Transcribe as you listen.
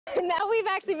Now we've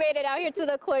actually made it out here to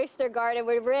the Cloister Garden.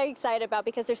 We're very excited about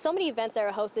because there's so many events that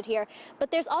are hosted here,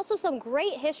 but there's also some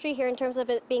great history here in terms of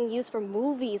it being used for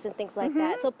movies and things like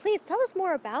that. So please tell us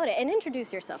more about it and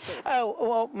introduce yourself, please. Oh,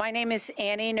 well, my name is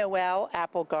Annie Noel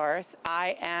Applegarth.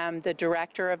 I am the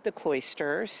director of the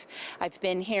Cloisters. I've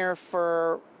been here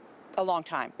for a long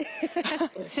time,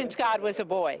 since God was a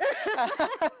boy.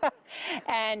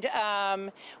 And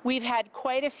we've had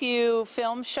quite a few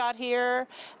films shot here.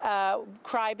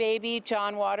 Crybaby,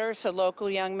 John Waters, a local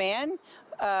young man,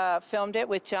 filmed it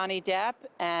with Johnny Depp,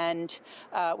 and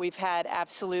we've had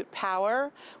Absolute Power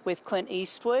with Clint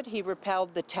Eastwood. He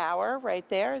repelled the tower right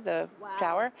there, the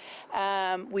tower.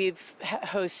 We've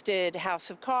hosted House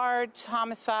of Cards,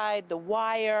 Homicide, The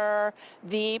Wire,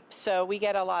 Veep, so we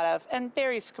get a lot of, and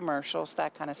various commercials,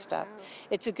 that kind of stuff.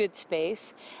 It's a good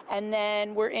space. And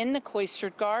then we're in the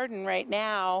Cloistered Garden right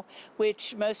now,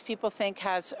 which most people think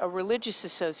has a religious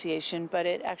association, but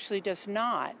it actually does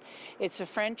not. It's a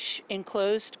French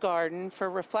enclosed garden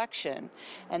for reflection.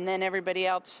 And then everybody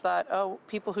else thought, oh,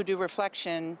 people who do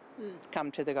reflection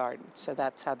come to the garden. So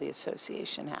that's how the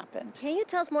association happened. Can you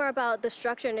tell us more about the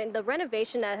structure and the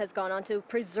renovation that has gone on to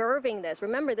preserving this?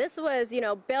 Remember, this was,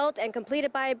 built and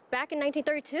completed back in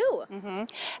 1932.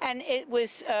 And it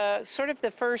was sort of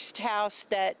the first house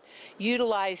that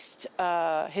utilized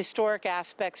historic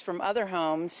aspects from other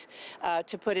homes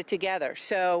to put it together.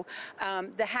 So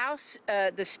the house,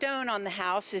 the stone on the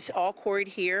house is all quarried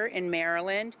here in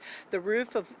Maryland. The roof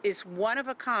is one of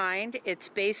a kind. It's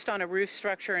based on a roof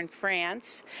structure in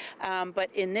France,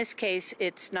 but in this case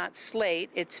it's not slate,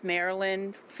 it's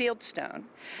Maryland fieldstone.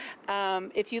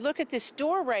 If you look at this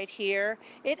door right here,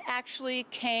 it actually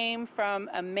came from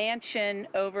a mansion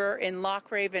over in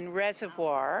Loch Raven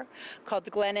Reservoir called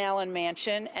the Glen Ellen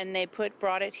Mansion, and they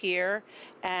brought it here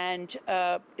and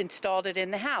installed it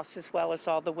in the house, as well as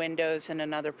all the windows and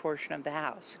another portion of the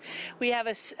house. We have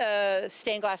a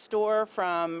stained glass door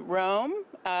from Rome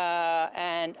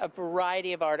and a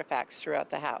variety of artifacts throughout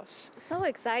the house. So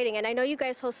exciting. And I know you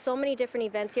guys host so many different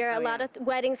events here. A lot of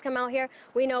weddings come out here.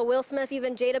 We know Will Smith,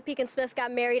 even Jada Pinkett Smith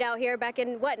got married out here back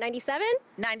in, what, 97?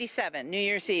 97, New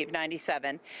Year's Eve,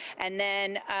 97. And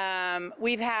then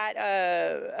we've had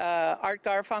Art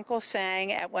Garfunkel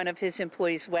sang at one of his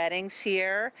employees' weddings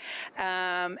here.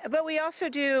 But we also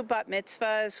do bat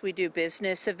mitzvahs, we do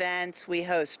business events, we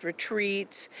host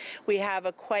retreats. We have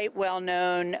a quite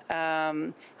well-known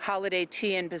holiday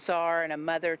tea and bazaar and a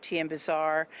mother tea and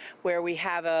bazaar where we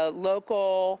have a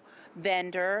local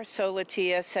vendor,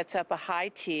 Solatia, sets up a high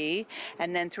tea,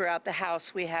 and then throughout the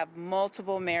house we have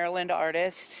multiple Maryland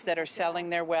artists that are selling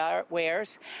their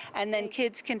wares, and then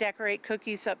kids can decorate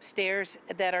cookies upstairs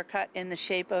that are cut in the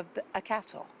shape of a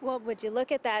castle. Well, would you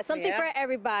look at that? Something for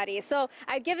everybody. So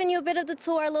I've given you a bit of the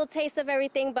tour, a little taste of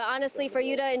everything, but honestly, for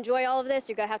you to enjoy all of this,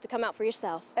 you're going to have to come out for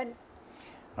yourself.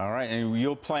 All right, and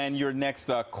you'll plan your next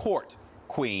court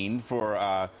queen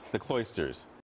for the Cloisters.